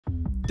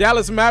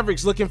Dallas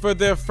Mavericks looking for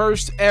their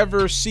first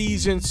ever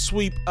season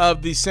sweep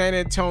of the San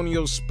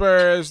Antonio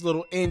Spurs.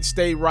 Little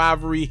in-state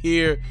rivalry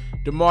here.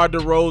 DeMar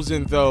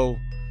DeRozan, though,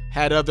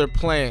 had other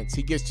plans.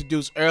 He gets to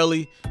deuce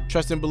early.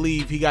 Trust and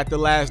believe he got the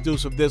last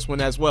deuce of this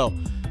one as well.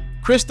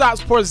 Kristaps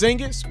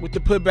Porzingis with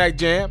the putback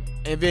jam.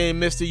 And then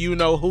Mr.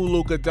 You-Know-Who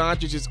Luka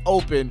Doncic is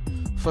open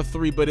for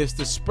three, but it's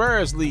the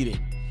Spurs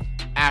leading.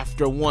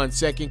 After 1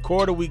 second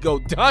quarter, we go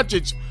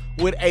Doncic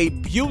with a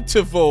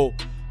beautiful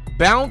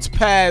bounce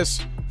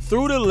pass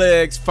through the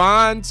legs,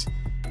 finds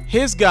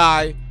his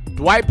guy,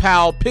 Dwight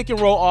Powell, pick and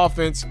roll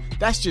offense.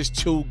 That's just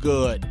too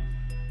good.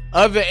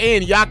 Other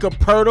end, Jakob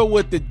Poeltl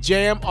with the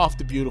jam off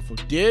the beautiful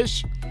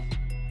dish.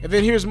 And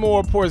then here's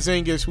more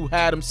Porzingis, who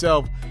had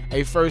himself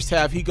a first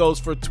half. He goes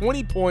for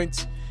 20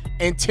 points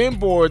and 10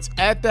 boards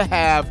at the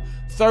half,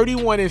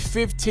 31 and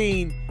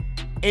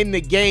 15 in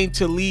the game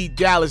to lead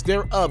Dallas.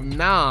 They're up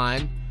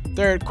 9.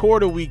 Third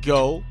quarter we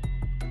go.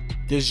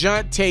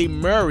 DeJounte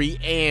Murray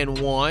and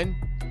 1.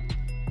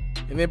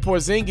 And then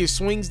Porzingis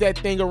swings that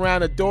thing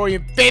around to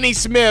Dorian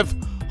Finney-Smith,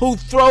 who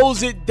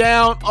throws it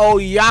down. Oh,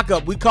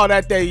 Jakob. We call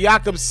that the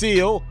Jakob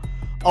seal.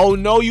 Oh,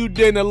 no, you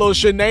didn't. A little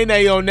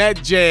shenane on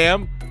that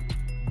jam.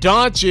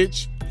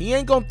 Doncic, he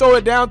ain't going to throw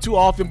it down too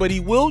often, but he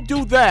will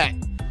do that.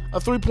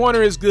 A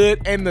three-pointer is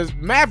good, and the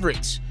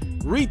Mavericks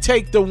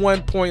retake the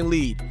 1-point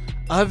lead.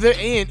 Other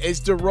end is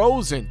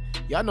DeRozan.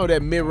 Y'all know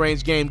that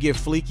mid-range game get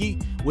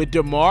fleeky with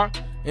DeMar.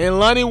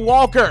 And Lonnie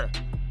Walker,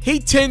 he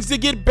tends to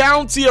get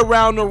bouncy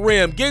around the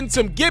rim, getting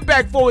some get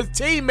back for his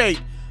teammate,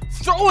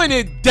 throwing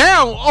it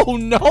down. Oh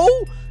no,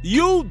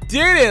 you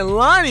did it,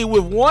 Lonnie,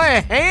 with one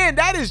hand.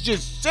 That is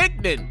just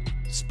sickening.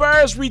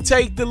 Spurs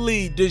retake the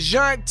lead.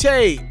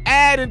 DeJounte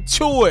adding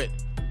to it.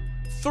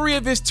 3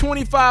 of his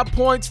 25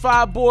 points,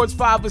 5 boards,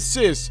 5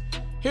 assists.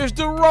 Here's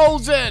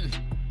DeRozan.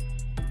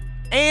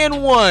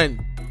 And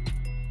 1.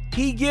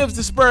 He gives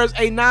the Spurs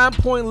a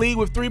 9-point lead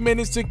with 3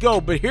 minutes to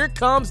go. But here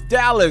comes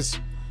Dallas.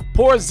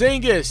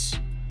 Porzingis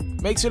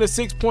makes it a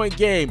 6-point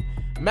game.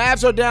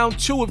 Mavs are down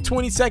 2 with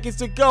 20 seconds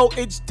to go.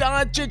 It's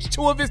Doncic,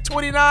 2 of his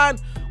 29.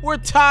 We're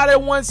tied at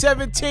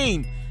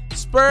 117.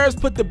 Spurs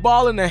put the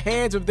ball in the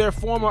hands of their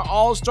former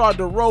all-star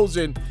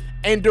DeRozan,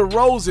 and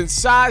DeRozan,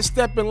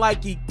 sidestepping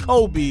like he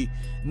Kobe,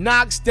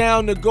 knocks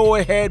down the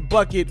go-ahead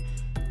bucket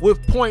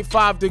with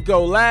 0.5 to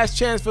go. Last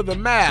chance for the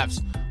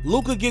Mavs.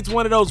 Luka gets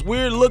one of those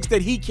weird looks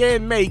that he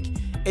can make.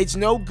 It's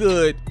no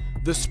good.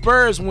 The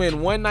Spurs win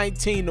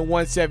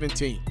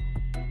 119-117.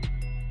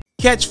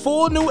 Catch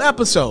full new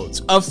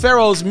episodes of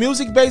FERRO's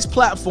music-based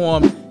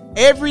platform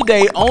every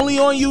day only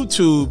on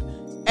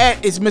YouTube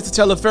at It's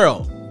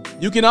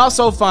Mr.Taliaferro. You can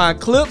also find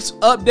clips,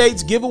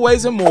 updates,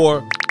 giveaways, and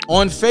more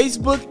on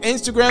Facebook,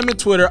 Instagram, and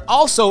Twitter,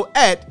 also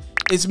at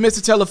It's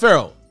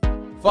Mr.Taliaferro.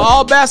 For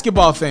all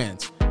basketball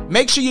fans,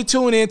 make sure you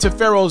tune in to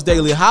FERRO's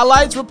daily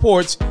highlights,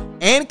 reports,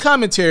 and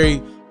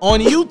commentary on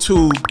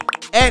YouTube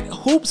at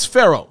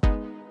FERRO,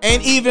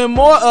 and even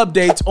more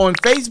updates on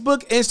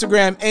Facebook,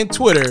 Instagram, and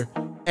Twitter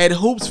at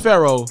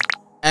FERRO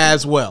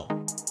as well.